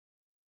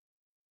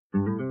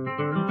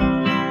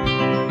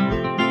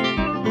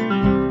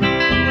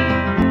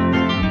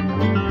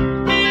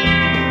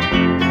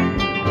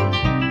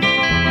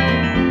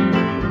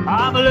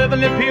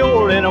Living in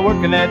Peoria and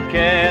working at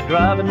cat,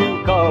 driving a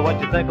new car,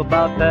 what you think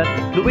about that?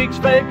 2 weeks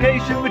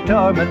vacation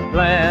retirement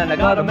plan. I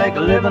gotta make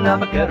a living,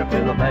 I'm a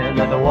Caterpillar man.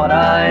 That's what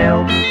I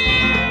am.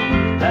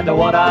 That's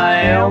what I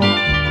am.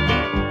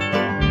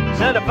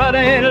 Said if I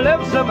ain't a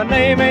living, so my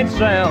name ain't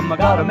Sam. I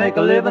gotta make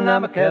a living,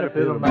 I'm a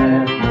Caterpillar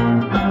man.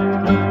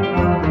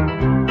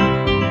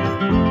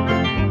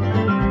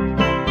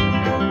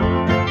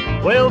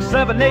 Well,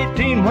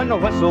 7:18 when the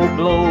whistle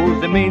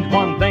blows, it means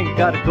one thing,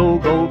 gotta go,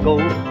 go, go.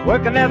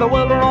 Working as a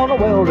welder on a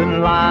welding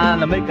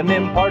line, I'm making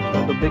them parts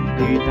for the big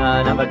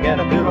D9. I'm a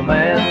Caterpillar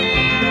man,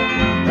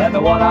 that's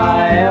what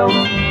I am.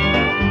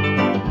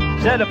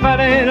 Said if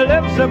I ain't a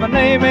living, so my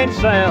name ain't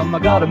Sam. I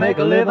gotta make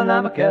a living,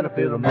 I'm a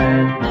Caterpillar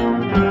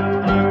man.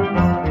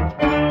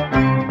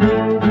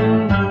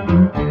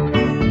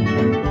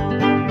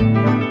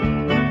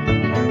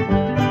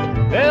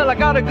 I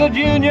got a good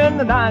union,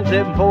 the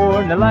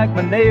 974, and I like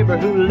my neighbor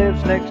who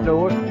lives next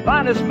door.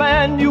 Finest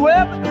man you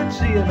ever could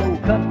see, an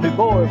old country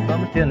boy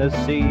from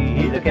Tennessee.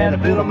 He's a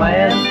Caterpillar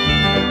man,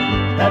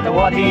 that's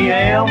what he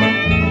am.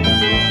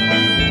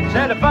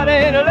 Said if I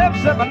ain't a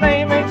living, so my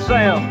name ain't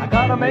Sam. I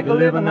gotta make a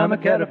living, I'm a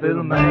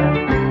Caterpillar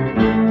man.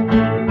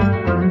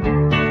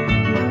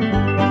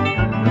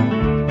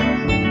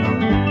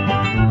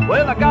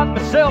 Well, I got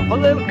myself a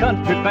little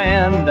country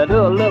band. I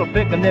do a little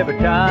picking every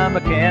time I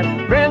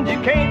can. Friends, you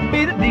can't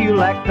beat a deal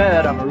like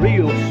that. I'm a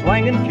real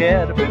swinging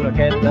Caterpillar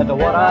cat. That's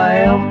what I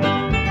am.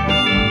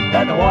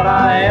 That's what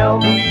I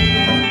am.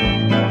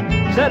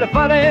 Said if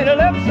I ain't a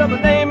living, so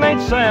my name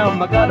ain't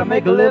Sam. I gotta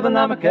make a living,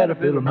 I'm a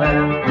Caterpillar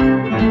man.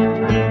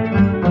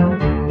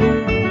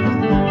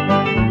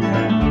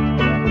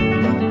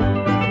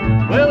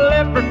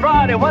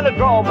 Friday when I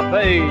draw my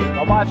pay,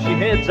 my wife she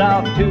heads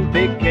out to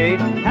Big K.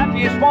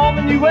 Happiest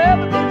woman you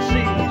ever could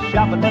see,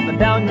 shopping up and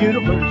down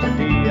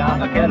University.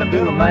 I'm a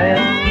Caterpillar man,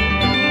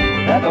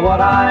 that's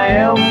what I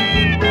am.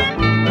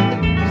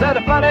 Said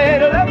if I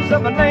ain't a living, so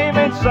my name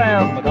ain't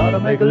Sam. I gotta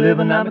make a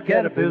living, I'm a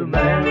Caterpillar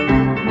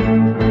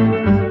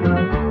man.